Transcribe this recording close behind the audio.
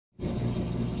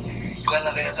Kala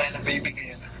kaya tayo ng baby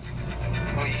ngayon.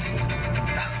 Uy.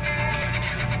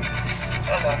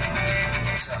 Ano?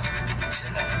 Isa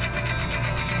lang.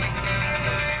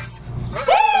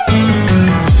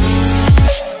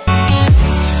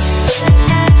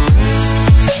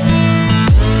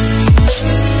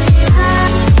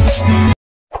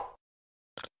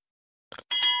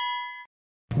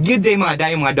 Good day mga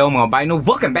dayo, mga daw, mga bino.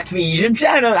 Welcome back to my YouTube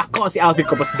channel. Ako si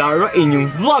Daroalfecorpuz, inyong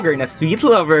vlogger na sweet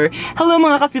lover. Hello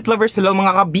mga ka-sweet lovers, hello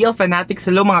mga ka-BL fanatics,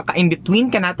 hello mga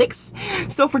ka-in-between fanatics.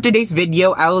 So for today's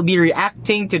video, I will be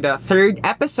reacting to the third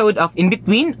episode of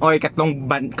In-Between or ikatlong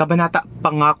kabanata,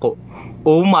 Pangako.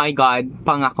 Oh my god,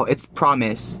 Pangako, it's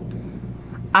promise.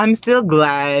 I'm still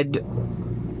glad.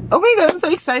 Oh my god, I'm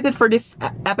so excited for this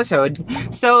episode.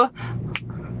 So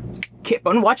keep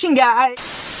on watching, guys.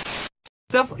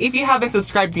 So, if you haven't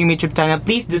subscribed to my YouTube channel,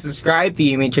 please do subscribe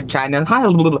to my YouTube channel.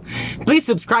 Please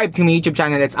subscribe to my YouTube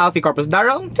channel. It's Daroalfecorpuz.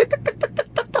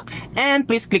 And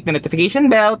please click the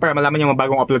notification bell para malaman yung mga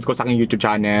bagong uploads ko sa aking YouTube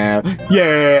channel.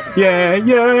 Yeah! Yeah!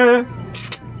 Yeah!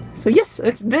 So yes,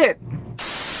 let's do it!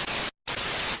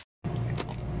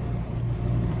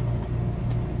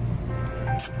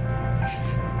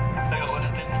 Ayoko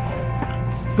natin.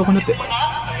 Ayoko natin.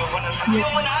 Ayoko na. Hindi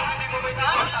mo na.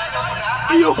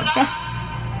 Ayoko na.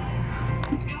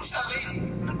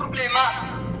 Anong problema?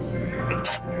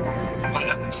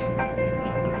 Wala.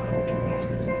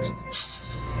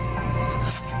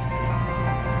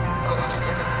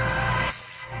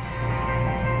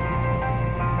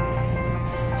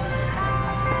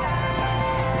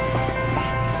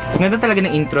 Ganda talaga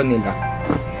ng intro nila.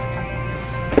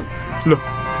 Look,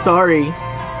 sorry.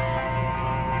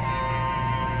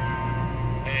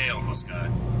 Hey, Uncle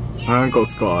Scott. Uncle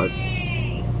Scott.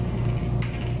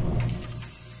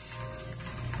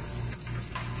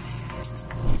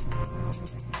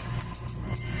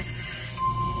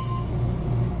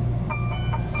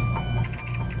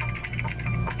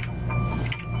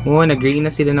 Oh, nag-gain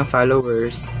na sila ng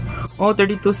followers. Oh,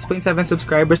 32.7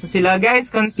 subscribers na sila. Guys,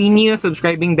 continue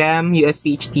subscribing them.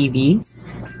 USPH TV.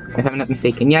 If I'm not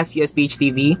mistaken. Yes, USPH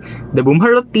TV. The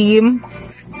Boomharo team.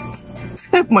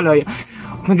 Malaya.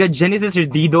 Oh my god, Genesis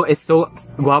Dido is so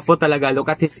guwapo talaga. Look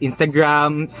at his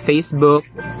Instagram, Facebook,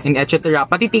 and etc.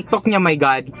 Pati TikTok niya, my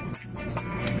god.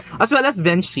 As well as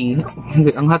Venshi.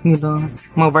 Ang hot nila.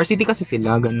 Mga varsity kasi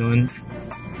sila, ganun.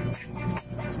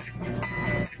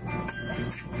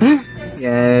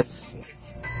 Yes.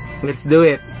 Let's do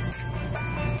it.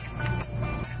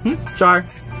 Char.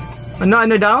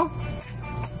 Ano daw?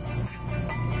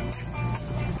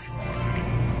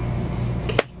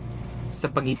 Okay. Sa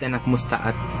pagitan ng kumusta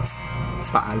at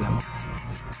paalam.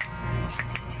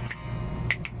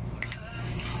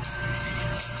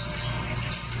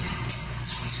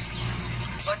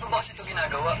 Bakit mo ba kasi ito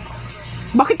ginagawa?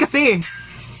 Bakit kasi?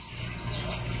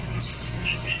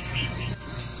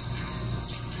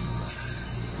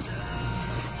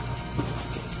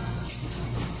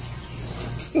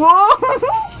 Wow!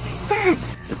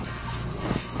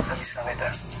 Nabis na kita.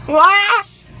 Wow!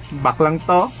 Back lang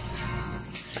to.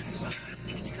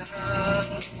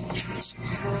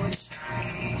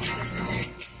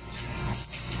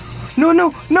 No, no,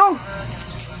 no!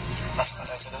 Pasok na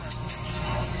tayo sa loob.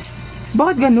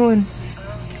 Bakit ganun?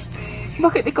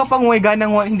 Bakit ikaw pang wega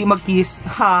nang hindi mag-kiss?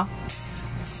 Ha?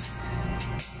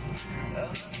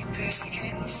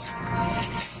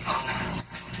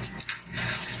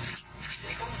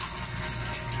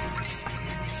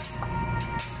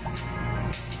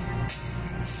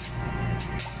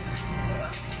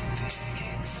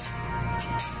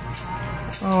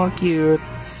 Oh, cute.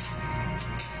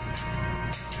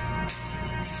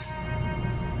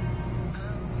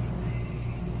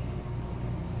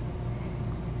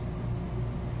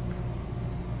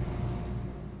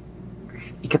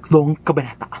 Ikatlong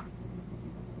kabanata.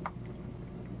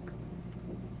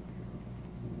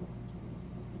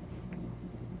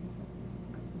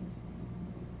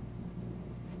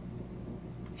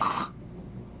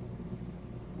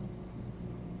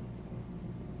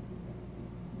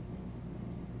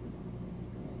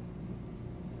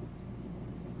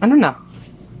 Ano na?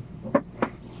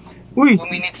 Uy! 2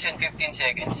 minutes and 15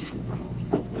 seconds.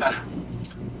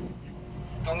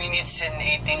 2 minutes and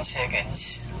 18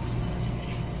 seconds.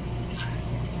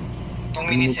 2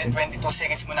 minutes and 22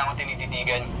 seconds mo na ako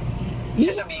tinititigan.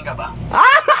 Sasabihin ka ba?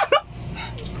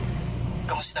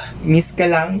 Kamusta? Miss ka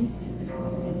lang?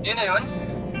 Yun na yun?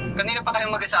 Kanina pa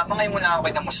tayong mag-asapa, ngayon mo na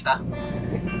ako kinamusta.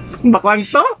 Baklang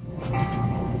to?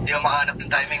 Di ako makahanap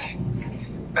ng timing eh.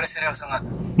 Pero seryoso nga.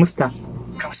 Musta?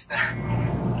 Kamusta?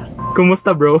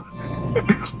 Kumusta, bro?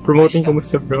 Promoting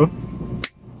kumusta, bro?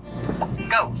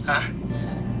 Ikaw, ha?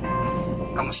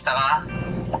 kamusta ka?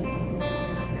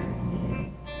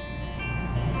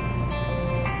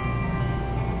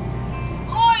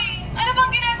 Hoy! Ano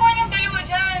bang ginagawa niyong dalawa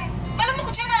dyan? Alam mo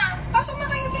ko dyan ah! Pasok na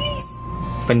kayo, please!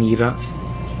 Panira.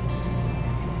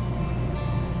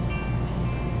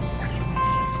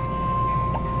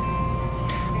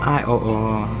 Ay,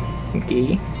 oo.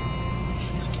 Okay.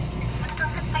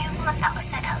 Matangkat pa yung mga tao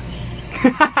sa LA.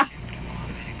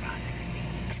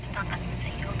 Mas matangkat mo sa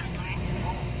iyo, ganun.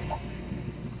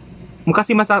 Mukha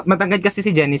si matangkad kasi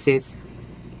si Genesis.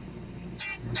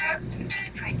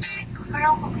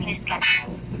 Parang kumilis ka.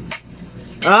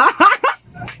 Ah!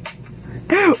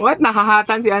 What?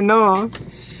 Nakahatan si ano?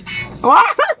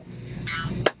 What?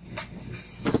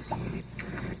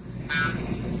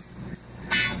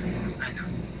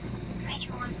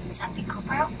 Ayun, sabi ko,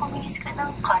 parang kumilis ka ng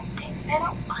konti.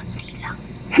 Pero konti lang.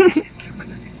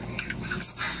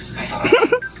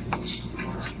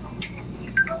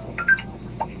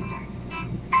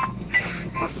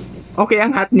 Okay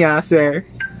ang hat niya, swear.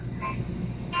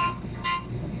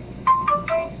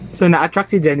 So, na-attract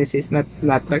si Genesis,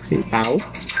 na-attract si Tao.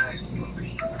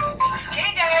 Okay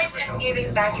guys, I'm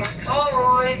giving back your phone.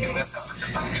 Okay.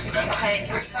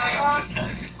 Oh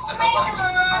my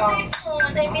God, my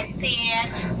phone. I missed it.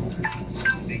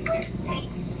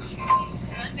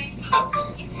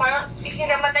 Parang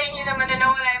ikinamatay niyo naman na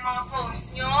nawala yung mga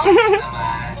phones niyo.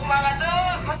 Itong mga to,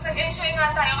 mas nag-enjoy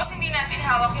nga tayo kasi hindi natin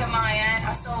hawak yung mga yan.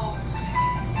 So,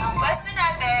 ang pwesto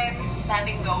natin,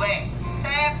 dating gawin.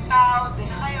 Step out, doon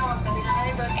na kayo, tabi na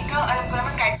kayo doon. Ikaw, alam ko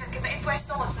naman kahit saan kita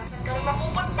ipwesto, kung saan ka rin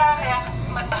mapupunta, kaya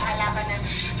magbahala ka na.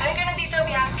 Halika na dito,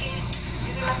 Bianchi.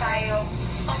 Dito na tayo.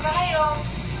 Okay kayo.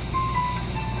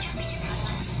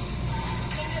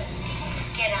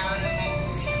 Get out.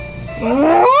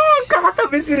 Oh,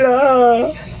 kakatabi sila.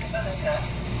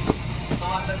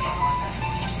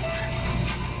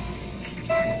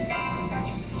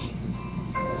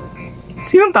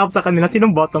 Sinong top sa kanila?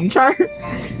 Sinong bottom? Char? Okay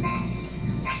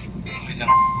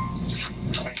lang.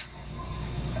 Okay.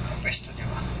 Pwesto, di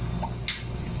ba?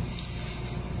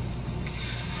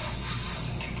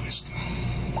 Pwesto.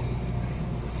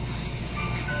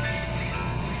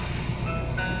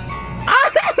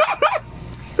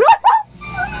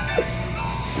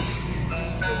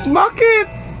 Bakit?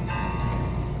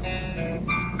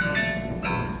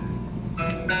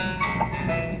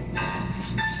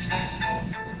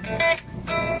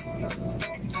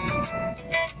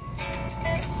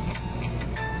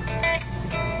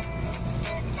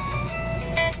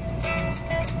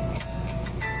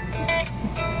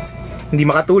 Hindi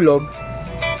makatulog.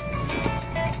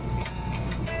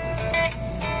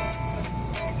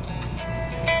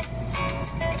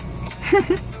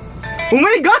 Oh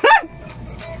my God!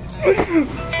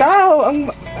 Tao, ang...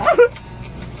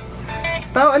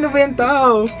 Tao, ano ba yan,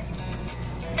 Tao?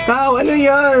 Tao, ano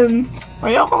yan?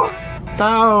 Ayoko.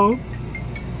 Tao.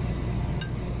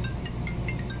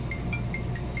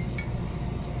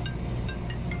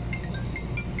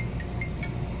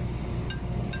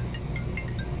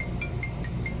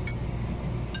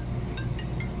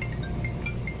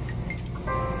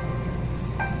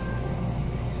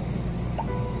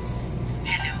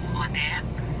 Hello, Odette.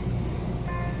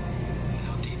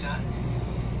 Hello, tita.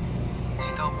 Si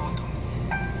Tao po to.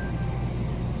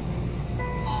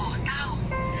 Oh, Tao.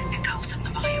 Nagkausap na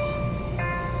ba kayo?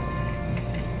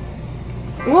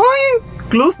 Uy!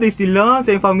 Close day sila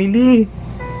sa family.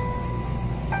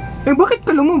 Eh, bakit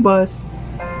ka lumabas?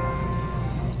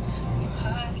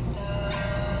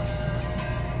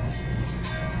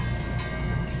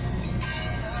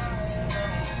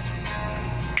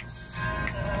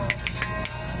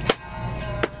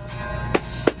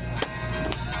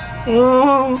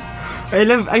 Oh,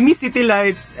 I miss city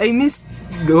lights. I miss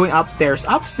going upstairs.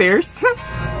 Upstairs?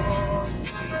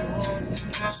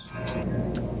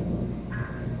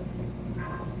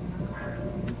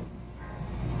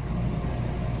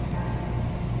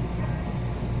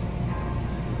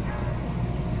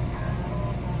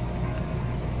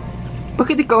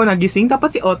 Bakit ikaw nagising?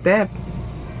 Dapat si Otep.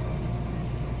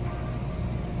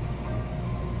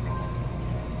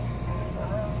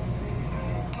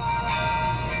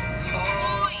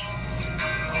 Uy!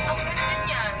 Ang ganda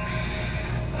niyan.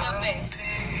 The best.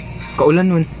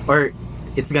 Kaulan nun. Or,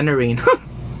 it's gonna rain.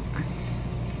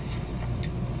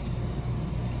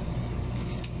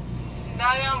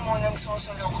 Daya mo,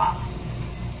 nagsusulo ka.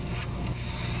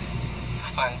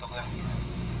 Pantok lang.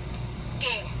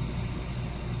 Game.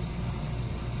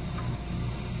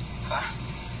 Ha?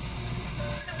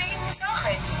 Sabihin mo sa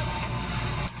akin,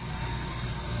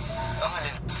 Ang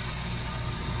alin?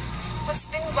 what's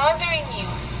been bothering you?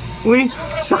 Uy,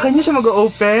 sa kanya siya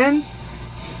mag-open?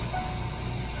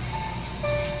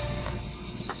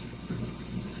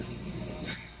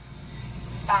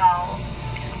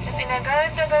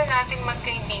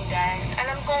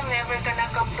 kung never ka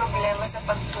nagka-problema sa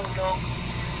pagtulog.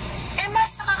 Eh,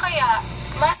 mas nakakaya,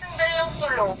 masandal lang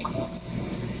tulog.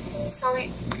 So,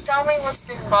 tell me what's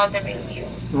been bothering you.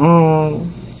 Oh.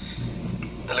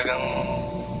 Talagang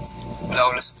wala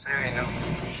ko lusot sa'yo eh, no?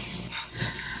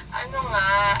 Ano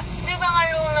nga, di ba nga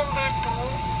rule number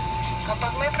 2?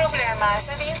 Kapag may problema,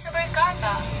 sabihin sa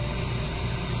barkada.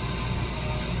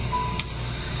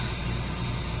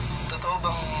 Totoo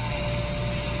bang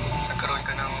nagkaroon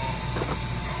ka ng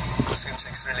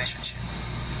same-sex relationship?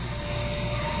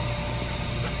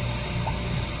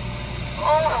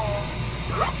 Oo.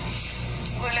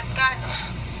 Gulat ka, no?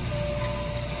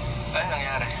 Ano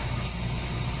nangyari?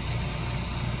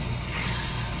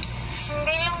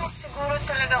 Hindi lang siguro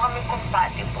talaga kami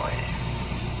compatible.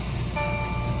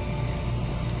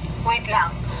 Wait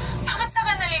lang. Bakit sa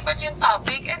akin nalipat yung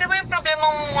topic? Eh, diba yung problema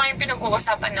mo nga yung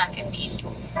pinag-uusapan natin dito?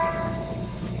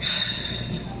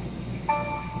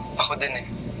 Ako din eh.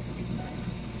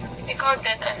 Ikaw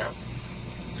din, ano?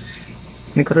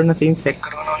 Nagkaroon na same-sex.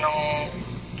 Nagkaroon ako ng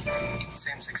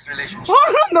same-sex relationship. Oh,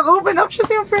 nag-open up siya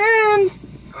sa yung friend.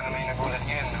 Ikaw naman yung nagulat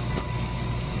ngayon, no?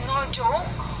 No joke?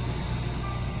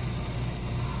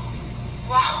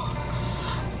 Wow.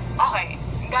 Okay,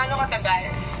 gaano katagal?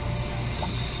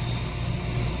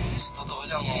 Sa totoo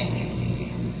lang,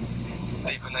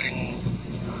 hindi ko na rin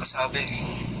masabi.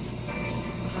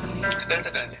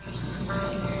 Tagal-tagal din.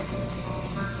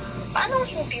 Paano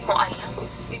hindi mo alam?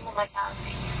 Hindi mo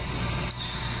masabi?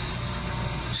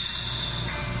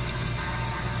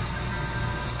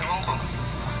 Ewan ko.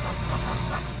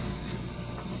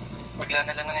 Bigla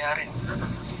na lang nangyari.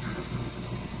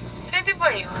 Pwede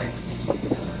ba yun?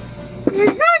 Oh my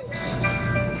God!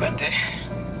 Pwede.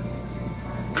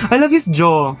 I love his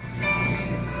jaw.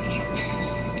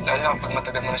 Lalo lang pag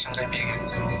matagal mo na siyang kaibigan.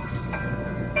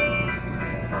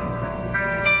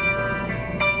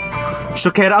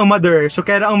 Shokera ang mother.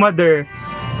 Shokera ang mother.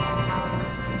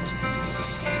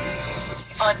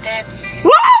 Si Otep.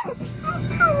 What?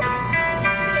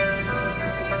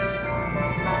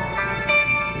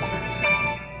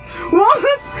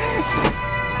 What?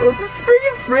 Oh, this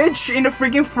freaking fridge in a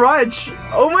freaking fridge.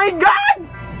 Oh my God!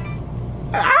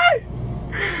 Ah!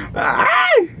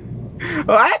 Ah!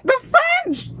 What the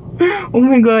fudge? Oh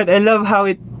my God! I love how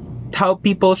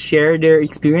people share their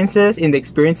experiences in the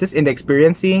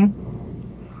experiencing.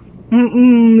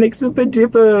 Like super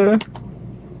duper.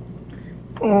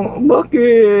 Oh,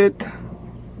 bakit?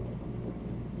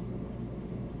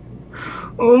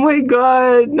 Oh my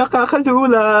God!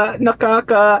 Nakakalula!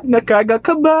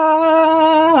 Nakagakaba!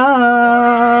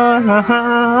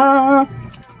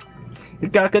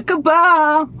 Nakagakaba!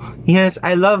 Yes,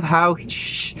 I love how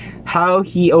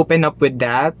he opened up with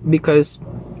that because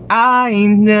I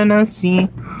na see.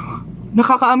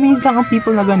 Nakaka-amaze lang ang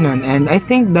people na ganun, and I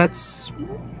think that's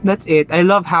it. I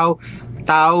love how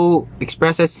Tao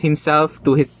expresses himself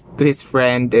to his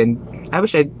friend, and I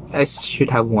wish I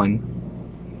should have one.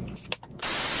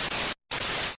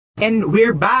 And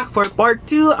we're back for part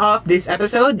 2 of this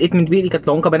episode. It means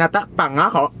ikatlong kabanata,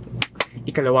 Pangako.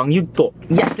 Ikalawang yugto.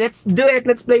 Yes, let's do it.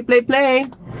 Let's play.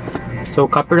 So,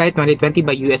 copyright 2020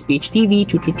 by USPH TV.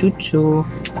 Chu.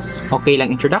 Okay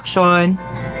lang introduction.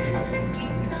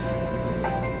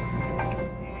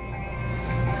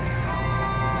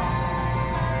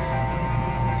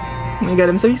 Oh my God,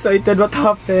 I'm so excited. What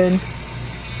happened?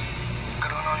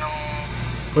 Nagkaroon ako ng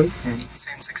Boyfriend.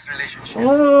 same-sex relationship.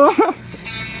 Oh.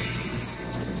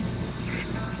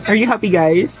 Are you happy,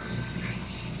 guys?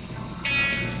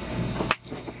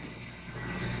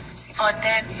 Si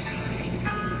Otep.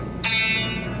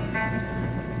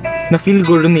 Na-feel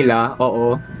gulo nila,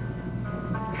 oo.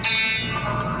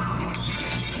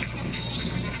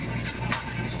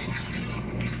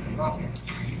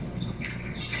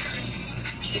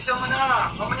 Isa mo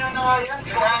na! Mamaya na nga yan!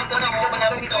 Ito na ako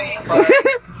malapit ito eh.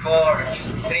 5, 4,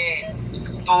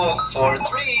 3, 2, 4,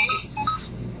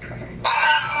 3.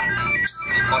 Bang!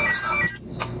 3 points na.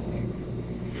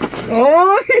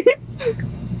 Oh!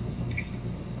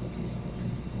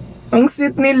 Ang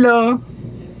sweet nila.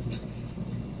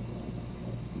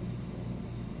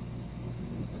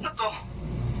 Ano to?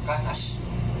 Ganas.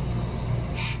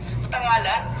 Ba't ang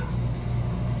alat?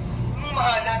 Anong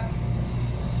maalat?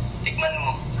 Tikman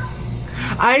mo.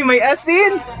 Ay, may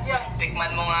asin! Alat yan.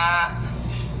 Tikman mo nga.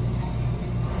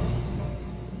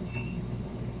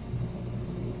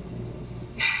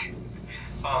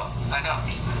 Oh, ano?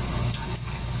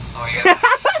 Oh, yan.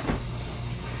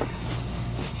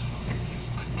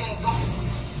 Ba't ganito?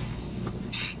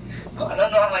 Oh, ano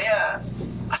mamaya?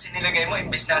 Asin nilagay mo,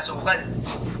 imbis na asukal.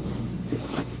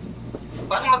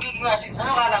 Paano magiging asin? Ano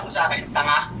kala ko sa akin?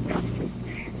 Tanga?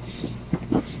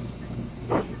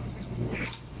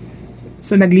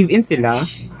 So, nag-live-in sila.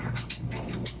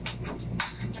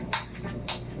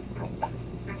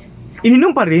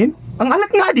 Ininom pa rin? Ang alat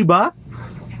nga, di ba?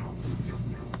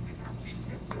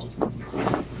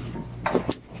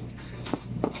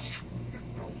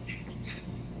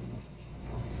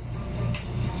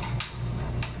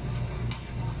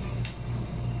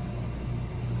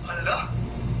 Hala?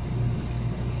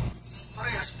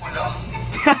 Parehas pula.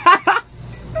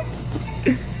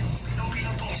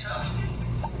 Pinong-pino tong isa.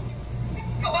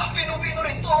 Aba, pinong-pino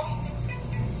rin to.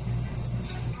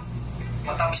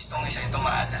 Matamis tong isa, ito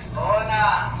maalat. Oo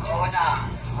na.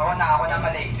 Ako na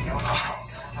mali.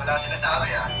 Wala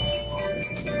sinasabi ah.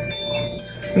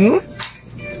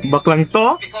 Baklang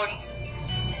to? Pikon.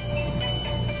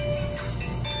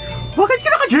 Bakit ka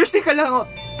naka-jersey ka lang?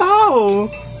 Tao!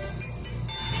 1,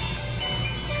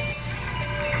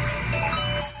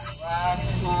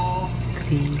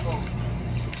 2,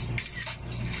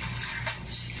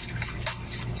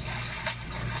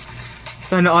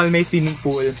 3. Sana all may swimming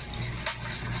pool.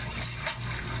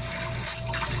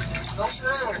 Go,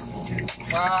 sir.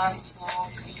 1, 2,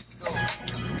 3, go.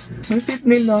 Ang sweet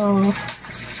nila.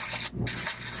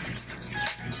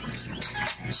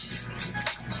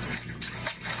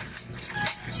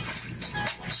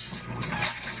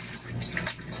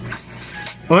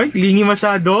 Oy, lingi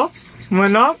masyado.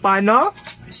 Ano? Paano?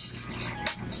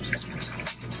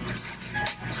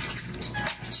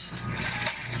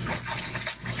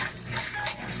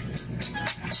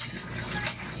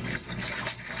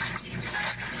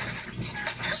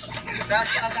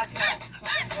 That's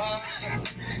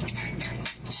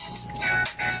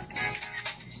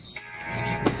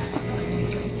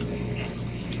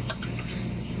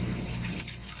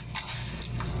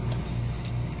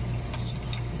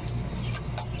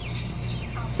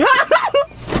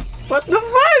What the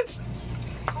fuck?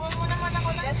 Kuha mo naman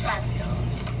ako ng plato.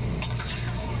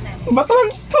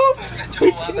 Baklang to?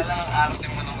 Jowa ka lang ang arte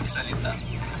mo na magsalita.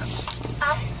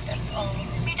 After all,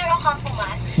 Peter ang kampo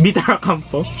man. Bitter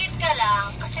Campo? Ingit ka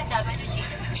lang, kasi WG.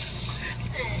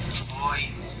 Uy,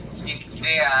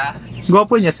 hindi ah.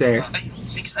 Gwapo niya, sir. Ay,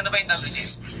 Nix, ano ba yung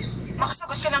WJSP?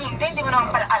 Makasagot ka lang hindi mo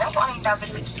naman pala alam kung ano yung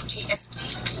WJSP.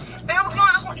 Pero huwag mo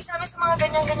nga akong isama sa mga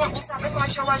ganyan-ganyang usapan, mga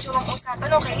jowa-jowang usapan,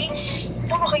 okay?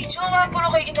 Puro kay jowa,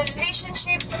 puro kay in a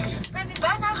relationship. Pwede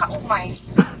ba? Nakakaumay.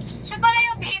 Siya pala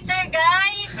yung Peter,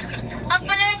 guys. Ang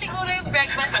pala siguro yung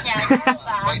breakfast niya. Ano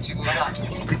ba? Wait, siguro ba?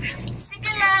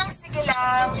 Sige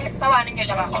lang. Tawanan niyo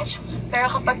lang ako. Pero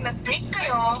kapag nag-break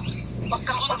kayo, huwag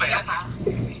kang Ano ba yan? pagkaka.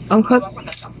 Ang hot,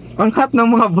 ang hot ng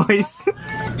mga boys.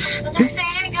 Ate,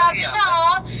 grabe siya,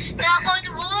 oh. Knock on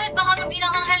wood. Baka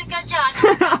mabilang ang hell ka dyan.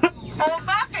 Oh,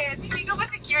 bakit? Hindi ka ba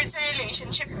secured sa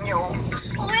relationship niyo?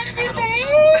 Wendy,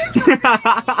 babe.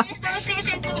 Don't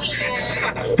listen to me.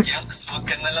 Yaks, huwag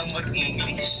ka na lang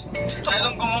mag-English.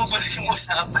 Lalong gumugulo yung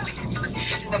usapan.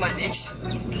 Kasi naman, Nix,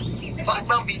 bakit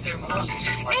ba ang Peter mo?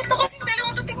 Ito kasi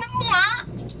dalawang to, tignan mo nga.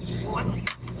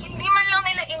 Hindi man lang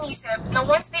nila inisip na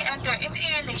once they enter into a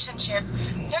relationship,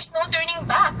 there's no turning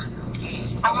back.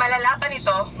 Ang malala pa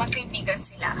nito, magkaibigan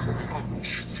sila.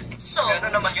 So,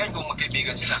 Ano naman yun kung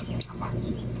magkaibigan sila?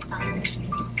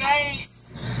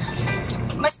 Guys,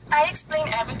 must I explain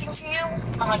everything to you?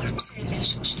 Mga groups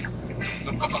relationship.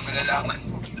 Doon ka pang nalalaman.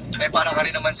 Eh, para ka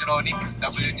rin naman si Ronnie,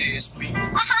 WJSP.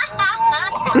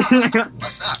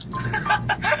 Basta.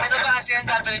 Ano ba kasi ang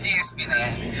WJSP na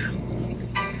yan?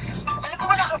 Alam ko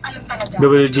wala kang alam talaga.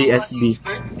 WGSB.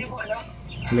 Hindi mo alam.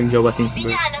 Walang jowa since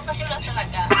hindi birth. niya alam kasi wala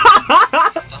talaga.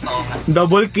 Totoo nga.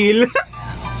 Double kill.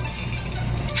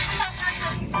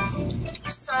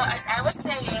 So, as I was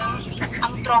saying,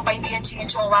 ang tropa hindi yan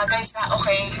chinichowa, guys, ha?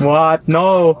 Okay? What?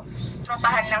 No.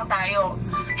 Tropahan lang tayo.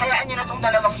 Hayaan nyo na tong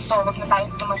dalawang to. Huwag na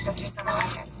tayong tumagdag sa mga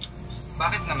yan.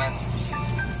 Bakit naman?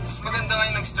 Mas maganda nga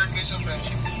yung nag-start kayo sa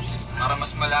friendship. Para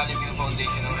mas malalim yung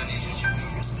foundation ng relationship.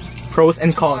 Pros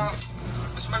and cons.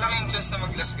 Mas malaki yung chance na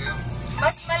mag-last kayo.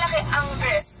 Mas malaki ang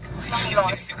risk ng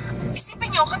loss.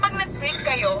 Isipin nyo, kapag nag-break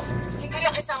kayo, hindi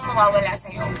lang isang mawawala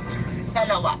sa'yo.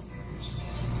 Dalawa.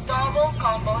 Double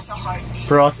combo sa heartbeat.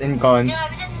 Pros and cons.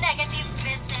 Grabe sa negative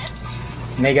business.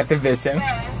 Negativism.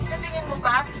 Well, sa tingin mo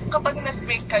ba, kapag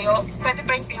nag-break kayo, pwede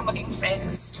pa rin kayo maging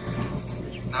friends?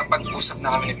 Nakapag-usap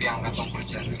na kami ni Bianca tungkol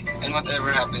dyan. And whatever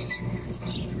happens,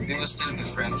 we will still be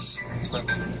friends.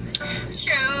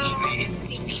 True.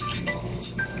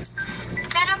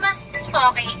 Pero mas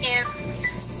okay if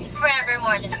forever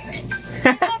more than friends.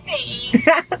 Okay.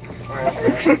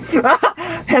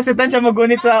 Hesitant siya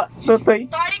magunit sa tutoy.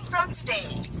 Starting from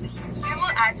today, we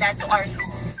will add that to our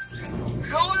rules.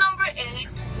 Rule number 8,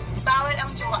 bawal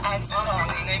ang jowaan sa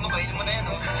Ang ingay mo, kainin mo na yan,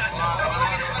 oh.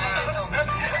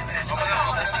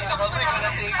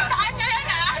 Saan na yan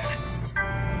ah?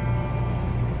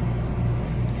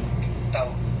 Tao,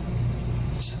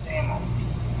 sa tingin mo,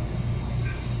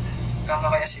 kama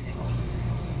kaya si Nico?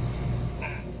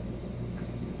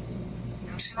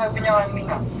 Yung sinabi niya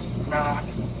kanina na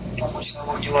tungkol sa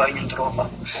huwag jiwain yung tropa.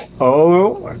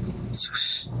 Oh.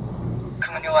 Sus,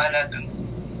 kamaniwala dun.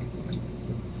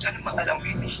 Ano mang alam,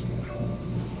 Winnie?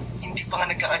 Hindi pa nga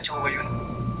nagkakajowa yun.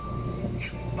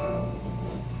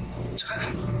 Tsaka,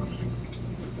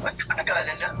 ba't ka pa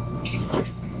nag-aalala?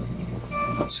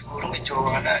 Siguro may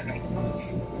jowa ka na, ano?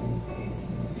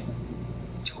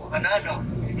 Jowa ka na, ano?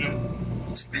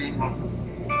 Sabihin mo,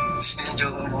 sino yung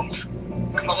jowa mo?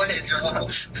 Ako na yung jowa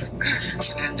ko.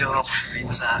 Sino yung jowa ko? Sabihin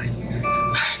mo sa akin.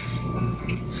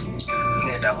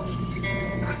 Hindi lang.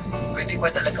 Pwede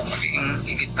ba talaga magiging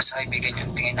higit pa sa kaibigan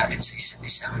yung tingin natin sa isa't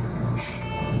isa?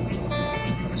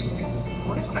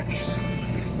 Wala naman.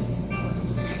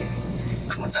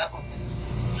 Kumatakot.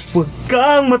 Huwag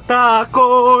kang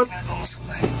matakot. Ginagawa mo sa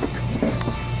mahal.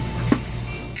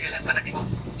 Kailan pa naging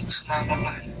masama ang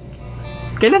mahal?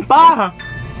 Kailan pa?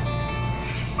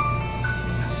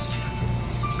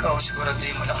 Ikaw,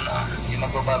 siguraduhin mo lang na hindi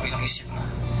magbabago yung isip mo.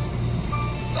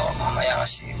 Baka mamaya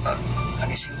kasi pag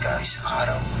nagising ka isang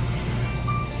araw,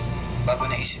 bago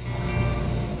na isip mo,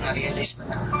 na-realize mo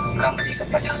na kamali ka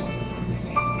pala.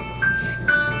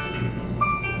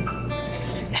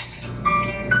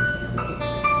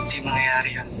 Hindi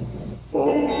mangyayari yan.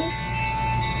 Oh.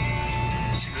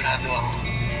 Sigurado ako,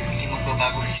 hindi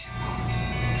magbabago ang isip ko.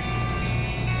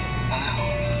 Pangako.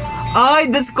 Ay,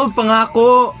 that's called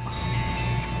Pangako.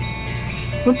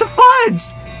 What the fudge?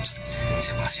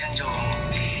 Si Masian Jowa mo.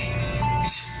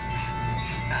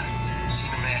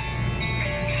 Sino ba yan?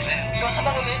 Sino ba yan? Baka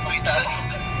lang ulit. Makita lang.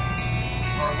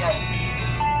 Oh, yan.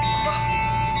 Ba?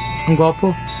 Ang gwapo.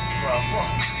 Bravo.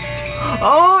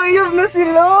 Oh, yun na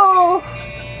sila. Oh,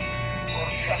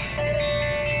 yan.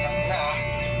 Nak na.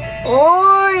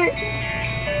 Oy!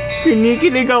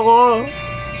 Kinikilig ako.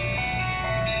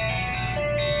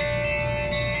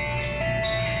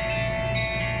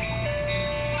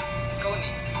 Ikaw ni,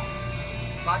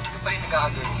 bakit ka pa rin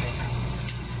nag-a-girlfriend?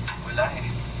 Wala eh.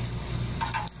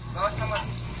 Bakit naman?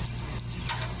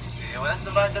 Eh, walang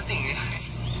dumadating eh.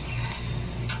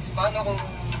 Paano kung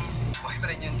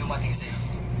boyfriend yung dumating sa'yo?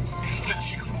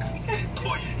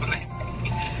 Boyfriend?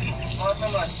 Bakit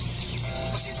naman?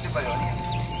 Posible ba yun?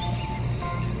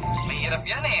 Mahirap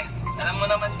yan eh. Alam mo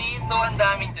naman dito, ang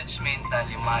daming judgmental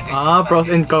yung mga guys. Ah, pros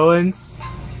and cons.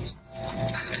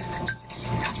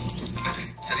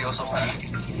 Seryoso ka?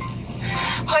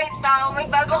 Hoy, tao, may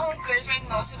bago akong girlfriend,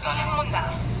 no? Sabihin mo na.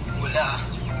 Wala.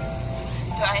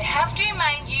 Do I have to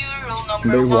remind you, rule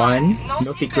Number number one, one, no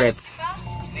secrets. diba?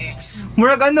 Next.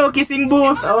 Murag ano, Kissing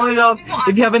Booth. Oh my god.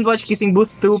 If you haven't watched Kissing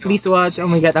Booth 2, please watch. Oh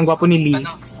my god, ang gwapo ni Lee.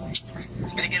 Ano?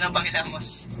 Binigyan ng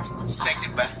pangilamos.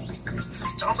 Effective ba?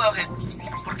 Tsaka bakit?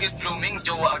 Porket blooming,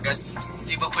 jowa agad.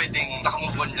 Di ba pwedeng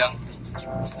nakamove on lang?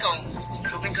 Ikaw,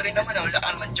 blooming ka rin naman. Wala ka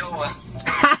naman jowa.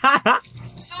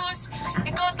 Sus,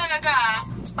 ikaw talaga ah.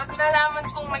 Pag nalaman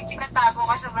kong may tinatago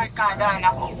ka sa barkada,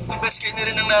 anak ko. Ibas kayo na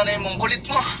rin ng nanay mong kulit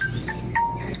mo.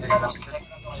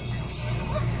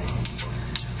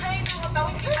 Hay, naku,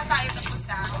 hindi na tayo tapos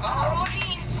ah. Oo,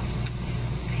 Rolling.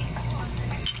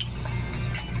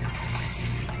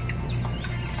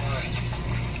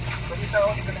 Balita ako,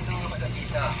 di ka lang naman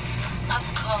malalita. Of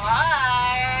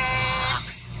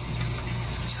course!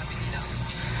 Sabi nila.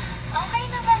 Okay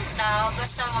naman daw,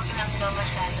 basta wag lang daw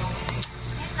masyadong,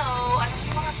 alam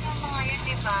mo kasi yung mga yun,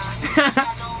 di ba?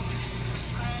 Masyadong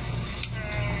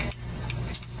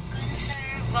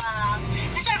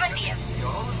conservative.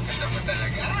 Yun, ganda mo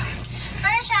talaga.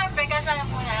 Pero syempre, kasi alam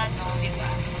mo na, di ba?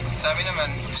 Sabi naman,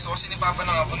 gusto kasi ni Papa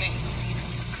ng apo eh.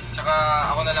 Tsaka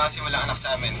ako na lang kasi wala anak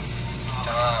sa amin.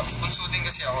 Tsaka bunso din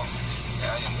kasi ako.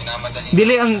 Kaya yun, minamadali.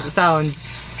 Delay ang sound.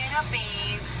 Pero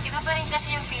babe, iba pa rin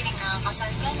kasi yung feeling na kasal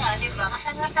ka na, di ba?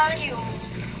 Kasal na tayo.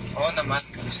 Oo naman,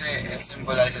 kasi it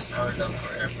symbolizes our love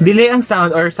forever. Delay ang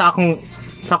sound or sa akong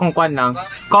kwan lang.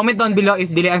 Comment down below if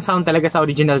delay ang sound talaga sa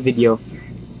original video.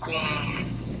 Kung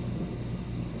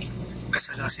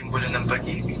kasal ang simbolo ng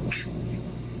pag-ibig,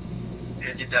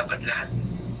 eh di dapat lahat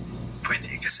pwede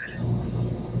ikasal.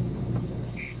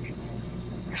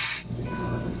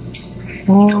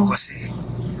 Ikaw kasi,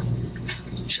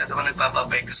 masyado ka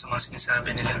nagpapabay ka sa mga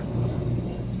sinasabi nila.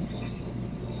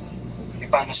 E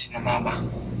paano si na mama?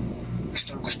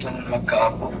 Gusto na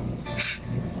magkaapo.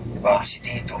 Diba? Si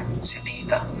Tito, si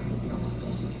Tita.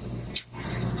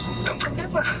 Ang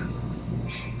problema.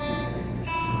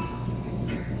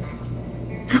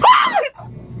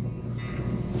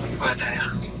 Kuha tayo.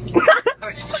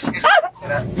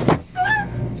 Sira.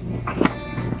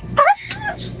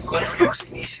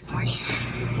 iniisip mo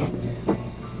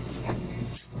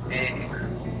eh.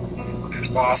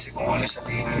 Baka kasi kung ano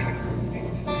sabihin mo.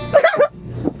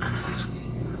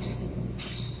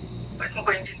 Bakit mo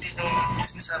ba intindihin yung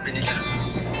sinasabi nila?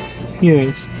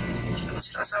 Yes. Dapat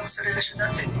sila kasama sa relasyon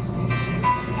natin.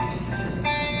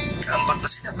 Kaambag pa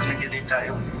sila pag nag-date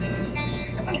tayo.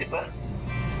 Di ba?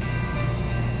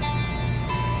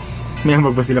 May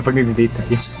ambag ba sila pag nag-date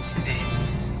tayo? So, intindihin.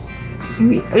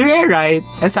 You're right.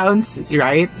 That sounds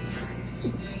right.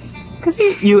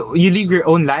 Kasi you live your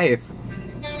own life.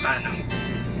 Paano?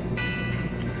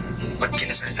 Pag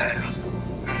kinasal tayo,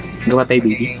 Gawa tayo,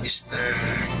 baby. magiging Mr.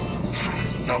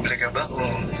 Noble ka ba o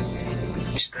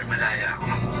Mr. Malaya ako?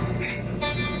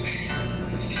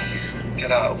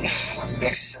 Kaya ako,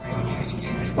 nagsisabi.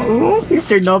 Oh,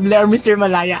 Mr. Noble or Mr.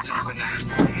 Malaya? Alam ko na.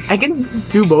 I can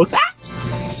do both. Ah!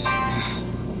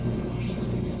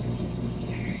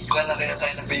 Kala kaya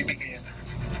tayo ng baby ngayon.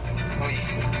 Uy.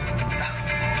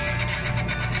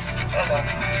 Alam.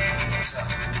 Isa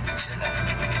lang.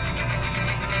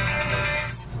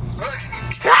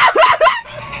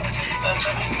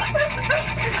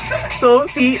 So,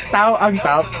 si Tao ang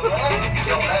top.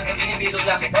 Yung binibiso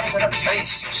lang kita. Ay,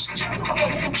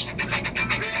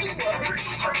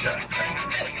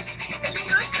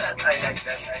 I like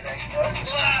that.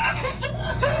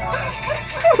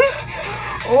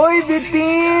 Oy,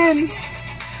 bitin!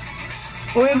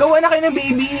 Uy, gawa na kayo ng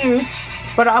baby.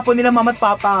 Para apo nila mama at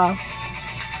papa.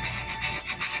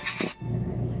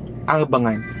 Ang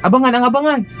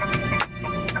abangan.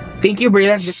 Thank you,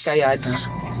 Brilliant Vizcayana.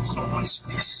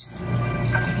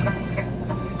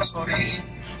 Sorry.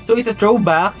 So, it's a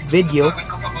throwback video. Pagod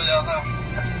ko pag wala ka.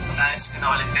 Ayos ka na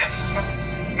ulit eh.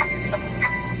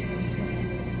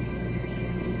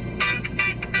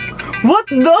 What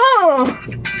the?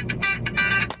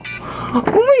 Oh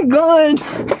my God!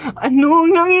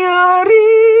 Anong nangyari?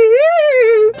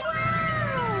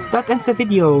 That ends the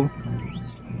video.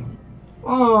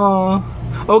 Oh.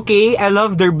 Okay, I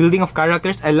love their building of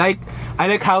characters. I like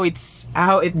how it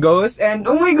goes. And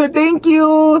oh my God, thank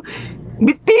you.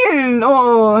 Bitin.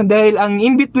 Oh, dahil ang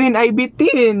in between ay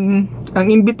bitin. Ang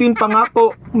in between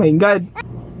Pangako. Oh my God.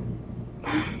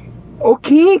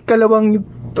 Okay, kalawang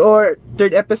or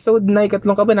third episode na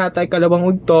ikatlong kabanata, kalawang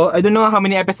ugto. I don't know how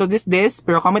many episodes is this,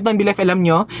 pero comment down below if alam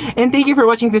nyo. And thank you for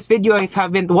watching this video. If you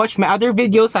haven't watched my other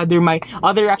videos, my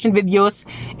other reaction videos,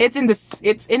 it's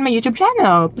in my YouTube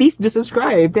channel. Please do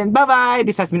subscribe. And bye-bye!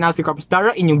 This has been Daroalfecorpuz,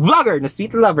 inyong vlogger na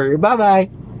sweet lover.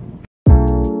 Bye-bye!